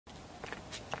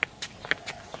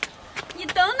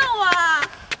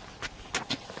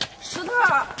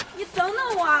头，你等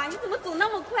等我啊！你怎么走那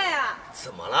么快啊？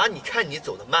怎么了？你看你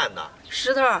走得慢呢。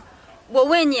石头，我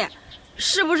问你，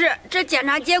是不是这检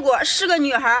查结果是个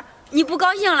女孩？你不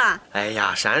高兴了？哎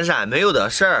呀，闪闪，没有的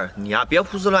事儿，你呀别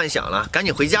胡思乱想了，赶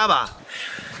紧回家吧。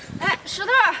哎，石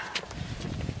头，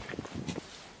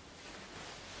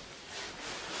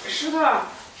石头，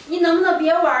你能不能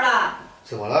别玩了？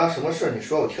怎么了？什么事？你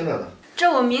说，我听着呢。这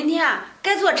我明天啊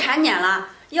该做产检了，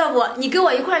要不你跟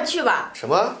我一块儿去吧？什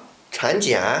么产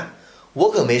检？我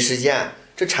可没时间，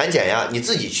这产检呀，你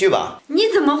自己去吧。你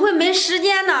怎么会没时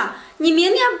间呢？你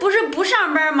明天不是不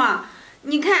上班吗？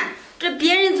你看这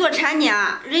别人做产检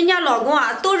啊，人家老公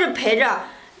啊都是陪着，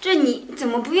这你怎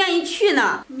么不愿意去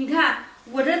呢？你看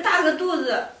我这大个肚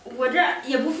子，我这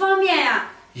也不方便呀。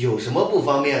有什么不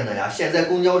方便的呀？现在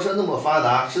公交车那么发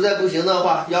达，实在不行的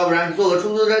话，要不然你坐个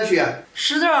出租车去。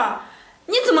石头，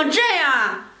你怎么这样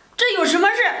啊？这有什么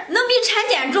事能比产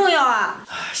检重要啊？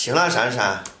行了，闪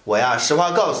闪，我呀实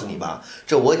话告诉你吧，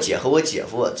这我姐和我姐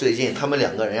夫最近他们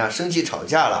两个人呀生气吵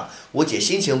架了，我姐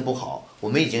心情不好，我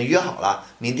们已经约好了，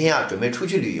明天呀准备出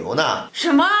去旅游呢。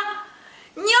什么？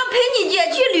你要陪你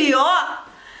姐去旅游？你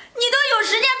都有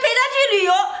时间陪她去旅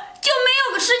游，就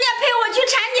没有时间陪我去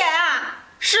产检啊？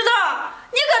石头，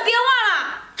你可别忘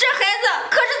了，这孩子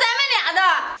可是咱们俩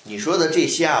的。你说的这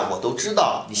些啊我都知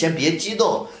道，你先别激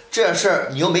动，这事儿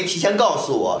你又没提前告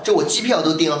诉我，这我机票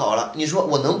都订好了，你说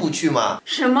我能不去吗？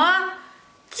什么？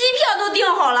机票都订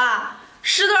好了？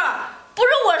石头，不是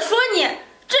我说你，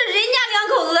这人家两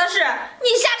口子的事，你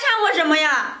瞎掺和什么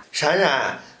呀？闪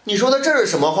闪，你说的这是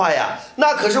什么话呀？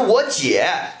那可是我姐，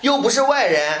又不是外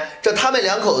人，这他们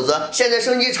两口子现在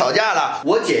生气吵架了，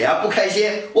我姐呀不开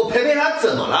心，我陪陪她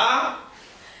怎么了？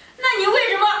那你为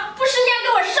什么不事先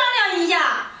跟我商量一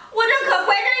下？我这可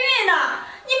怀着孕呢，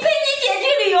你陪你姐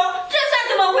去旅游，这算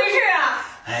怎么回事啊？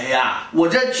哎呀，我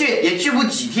这去也去不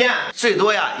几天，最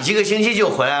多呀1个星期就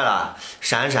回来了。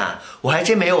闪闪，我还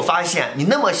真没有发现你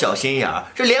那么小心眼儿，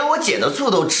这连我姐的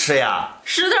醋都吃呀。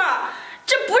石头，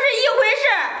这不是一回事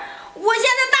儿，我现在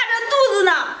大着肚子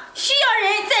呢，需要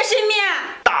人在身边。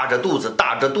大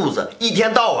着肚子，一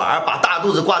天到晚把大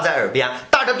肚子挂在耳边，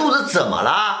大着肚子怎么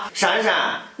了？闪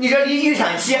闪，你这离预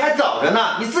产期还早着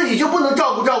呢，你自己就不能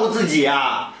照顾自己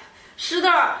啊？石头，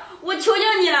我求求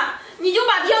你了，你就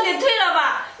把票给退了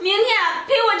吧，明天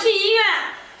陪我去医院。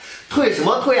退什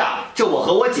么退啊？这我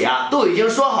和我姐啊都已经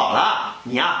说好了，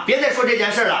你啊别再说这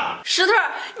件事了。石头，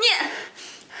你，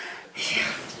哎呀，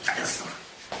烦死了！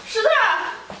石头。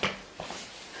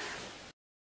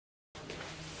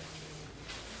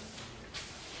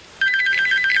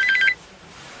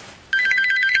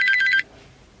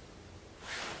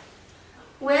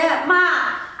喂，妈。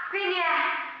闺女，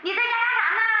你在家干啥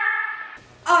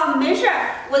呢？哦，没事，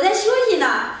我在休息呢。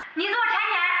你做产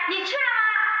检，你去了吗？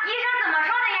医生怎么说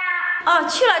的呀？哦，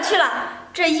去了，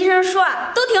这医生说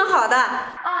都挺好的。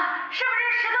哦，是不是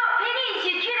石头陪你一起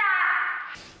去的？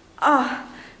哦，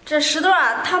这石头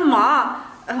啊，他忙，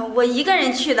我一个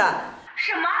人去的。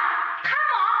什么？他忙？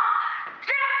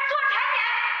这做产检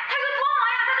他有多忙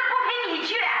呀？他都不陪你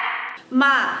去。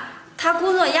妈，他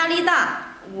工作压力大，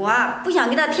我不想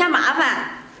给他添麻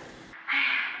烦。哎，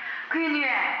闺女，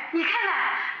你看看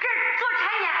这做产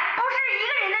检不是一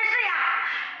个人的事呀。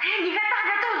哎，你看大着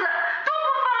肚子多不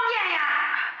方便呀。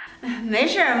没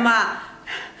事，妈，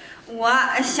我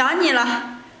想你了。哦，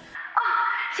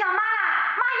想妈了，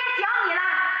妈也想你了。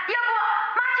要不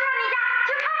妈去上你家去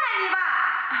看看你吧。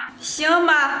行，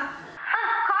妈。好，那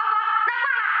挂了，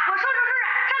我收拾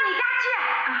上你家去。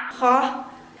好。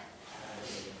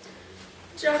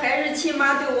这还是亲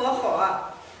妈对我好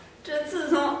啊！这自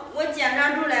从我检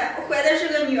查出来怀的是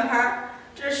个女孩，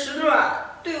这石头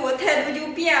啊对我态度就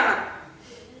变了。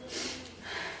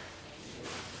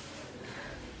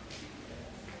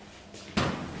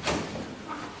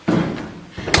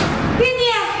闺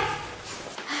女，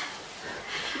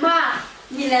妈，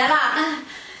你来了。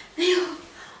哎呦，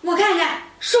我看看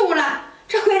瘦了，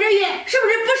这怀着孕是不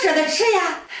是不舍得吃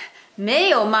呀？没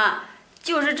有，妈。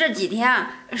就是这几天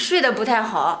啊，睡得不太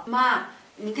好。妈，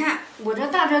你看我这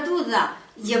大着肚子，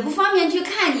也不方便去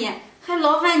看你，还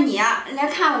劳烦你啊来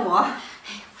看我。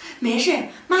哎呦，没事，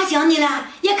妈想你了，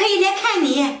也可以来看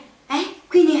你。哎，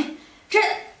闺女，这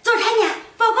做产检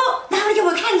报告拿回去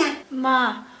我看看。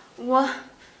妈，我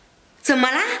怎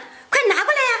么了？快拿过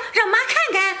来呀，让妈看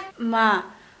看。妈，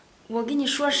我跟你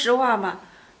说实话吧，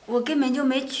我根本就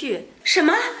没去。什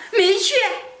么？没去？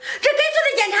这该做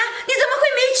的检查你怎么会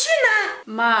没去呢？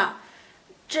妈，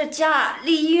这家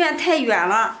离医院太远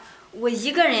了，我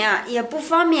一个人啊也不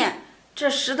方便。这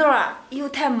石头啊又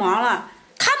太忙了。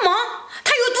他忙？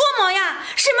他有多忙呀？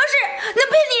什么事能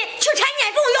陪你去产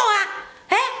检重要啊？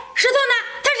哎，石头呢？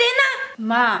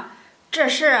妈，这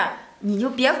事儿你就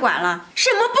别管了。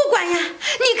什么不管呀？你可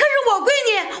是我闺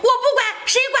女，我不管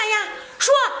谁管呀？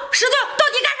说，石头到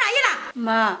底干啥去了？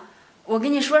妈，我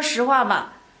跟你说实话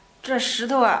吧，这石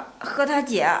头啊和他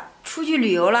姐出去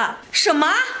旅游了。什么？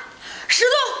石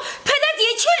头陪他姐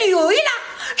去旅游去了？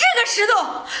这个石头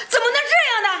怎么能这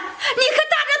样呢？你可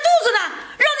大着肚子呢，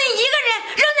让你一个人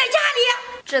扔在家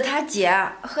里。这他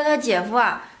姐和他姐夫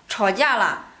啊吵架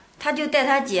了，他就带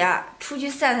他姐出去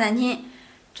散散心，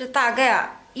这大概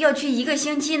啊要去1个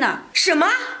星期呢。什么？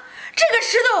这个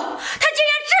石头他竟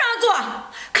然这样做？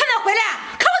看他回来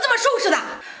看我怎么收拾他。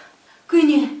闺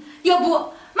女，要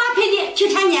不妈陪你去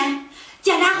产检，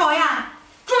检查好呀，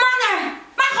住妈那儿，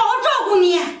妈好好照顾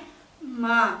你。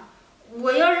妈，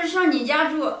我要是上你家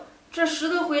住，这石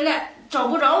头回来找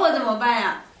不着我怎么办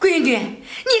呀？闺女，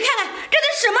你看看这都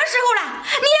什么时候了，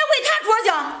你也为他着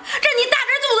想，这你大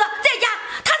着肚子在家，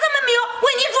他怎么没有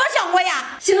为你着想过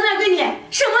呀？行了，闺女，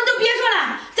什么都别说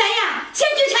了，咱呀先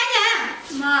去产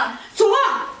检。妈，走，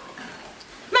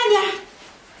慢点。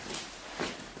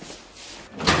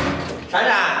闪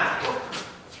闪，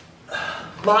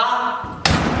妈，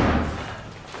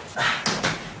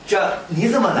这你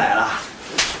怎么来了？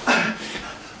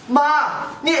妈，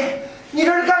你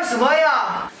这是干什么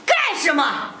呀？干什么？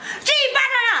这一巴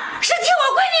掌啊是替我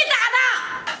闺女打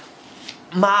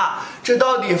的。妈，这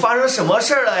到底发生什么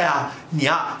事儿了呀？你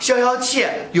呀消消气，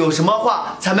有什么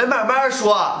话咱们慢慢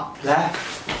说。来，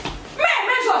慢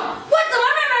慢说，我怎么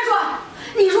慢慢说？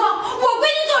你说我闺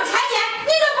女做产检，你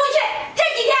都不去，这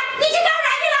几天你去干啥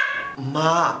去了？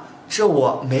妈，这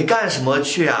我没干什么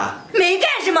去啊。没干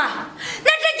什么？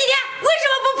那这几天为什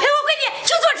么不陪我闺女去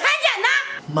做产检呢？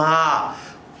妈，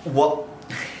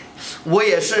我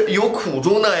也是有苦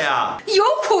衷的呀。有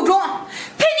苦衷？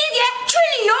陪你姐去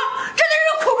旅游，这都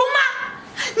是苦衷吗？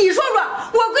你说说，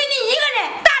我闺女一个人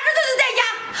大着肚子在家，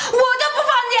我都不放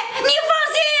心，你放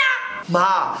心呀？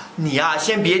妈，你呀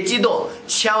先别激动，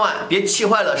千万别气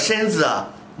坏了身子。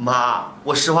妈，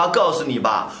我实话告诉你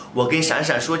吧，我跟闪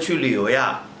闪说去旅游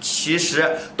呀，其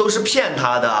实都是骗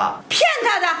她的。骗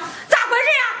她的？咋回事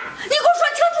呀？你给我说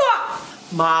清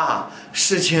楚。妈，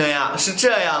事情呀是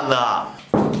这样的。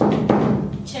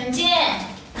请进。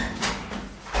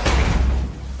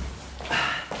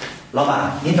老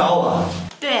板，您找我？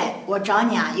对，我找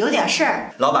你啊，有点事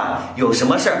儿。老板，有什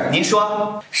么事儿您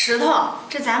说。石头，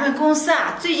这咱们公司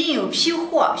啊，最近有批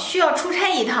货需要出差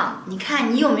一趟，你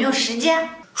看你有没有时间？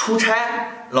出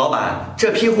差？老板，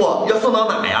这批货要送到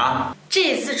哪呀？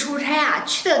这次出差啊，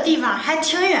去的地方还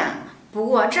挺远，不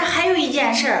过这还有一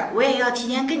件事儿，我也要提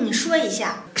前跟你说一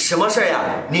下。什么事儿呀？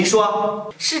您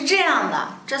说。是这样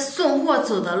的，这送货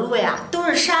走的路呀，都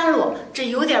是山路，这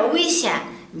有点危险，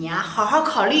你呀好好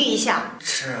考虑一下。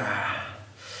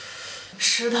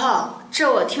石头，这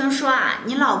我听说啊，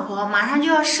你老婆马上就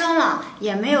要生了，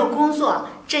也没有工作，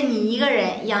这你一个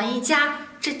人养一家，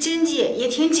这经济也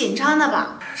挺紧张的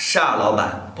吧？是啊，老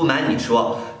板，不瞒你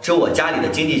说，这我家里的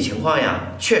经济情况呀，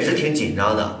确实挺紧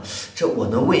张的。这我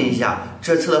能问一下，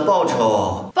这次的报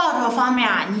酬？报酬方面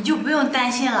啊，你就不用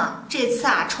担心了，这次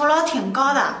啊酬劳挺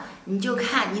高的，你就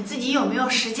看你自己有没有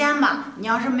时间吧。你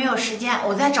要是没有时间，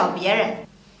我再找别人。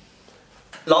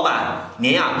老板，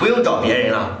您呀不用找别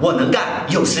人了，我能干，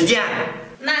有时间。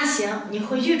那行，你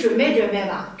回去准备准备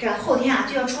吧，这后天啊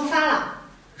就要出发了。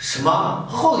什么？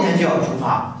后天就要出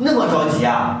发？那么着急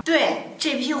啊？对，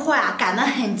这批货呀赶得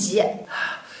很急。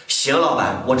行，老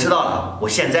板，我知道了，我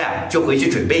现在啊就回去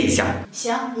准备一下。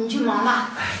行，你去忙吧。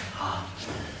好。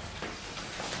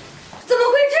怎么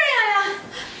会这样呀？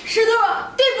石头，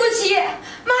对不起，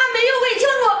妈没有问清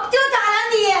楚就打了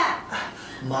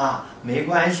你。妈，没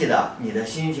关系的，你的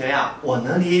心情呀我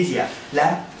能理解。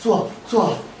来，坐。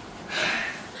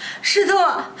石头，这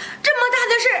么大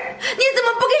的事，你怎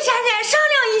么不跟闪闪商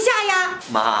量一下呀？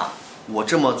妈，我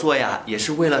这么做呀，也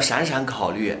是为了闪闪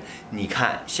考虑。你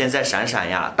看，现在闪闪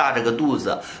呀大着个肚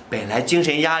子，本来精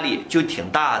神压力就挺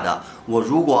大的。我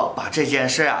如果把这件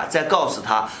事啊再告诉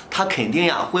他，他肯定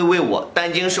呀会为我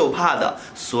担惊受怕的。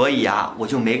所以呀，我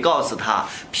就没告诉他，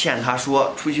骗他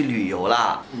说出去旅游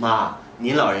了。妈，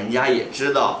您老人家也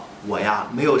知道，我呀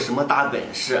没有什么大本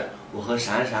事。我和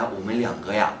闪闪，我们两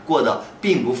个呀过得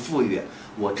并不富裕。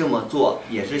我这么做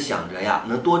也是想着呀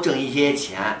能多挣一些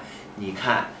钱。你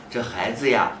看这孩子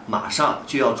呀马上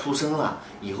就要出生了，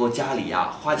以后家里呀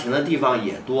花钱的地方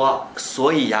也多，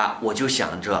所以呀我就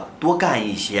想着多干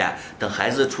一些，等孩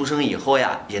子出生以后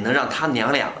呀也能让他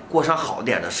娘俩过上好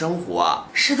点的生活。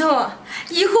石头，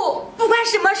以后不管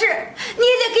什么事你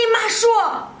也得跟妈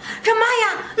说，这妈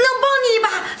呀能帮你一把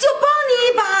就帮你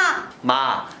一把。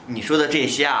妈，你说的这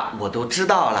些啊，我都知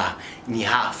道了。你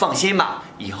啊，放心吧，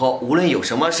以后无论有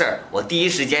什么事儿，我第一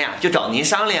时间呀就找您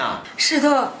商量。石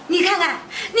头，你看看，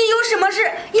你有什么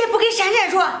事也不跟闪闪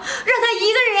说，让他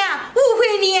一个人呀误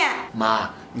会你。妈，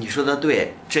你说的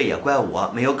对，这也怪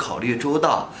我没有考虑周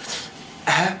到。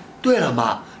哎，对了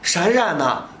妈，闪闪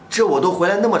呢？这我都回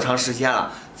来那么长时间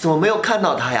了，怎么没有看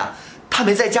到他呀？他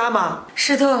没在家吗？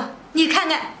石头，你看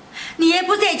看，你也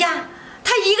不在家，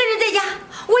他一个人在家，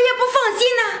我也不放心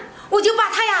呐，我就把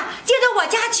他呀接到我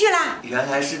家去了。原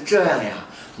来是这样呀，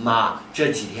妈，这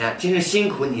几天真是辛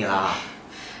苦你了。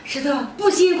石头，不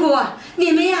辛苦，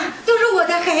你们呀都是我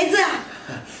的孩子。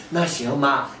那行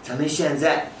妈，咱们现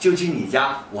在就去你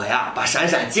家，我呀把闪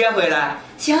闪接回来。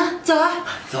行，走。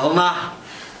走妈。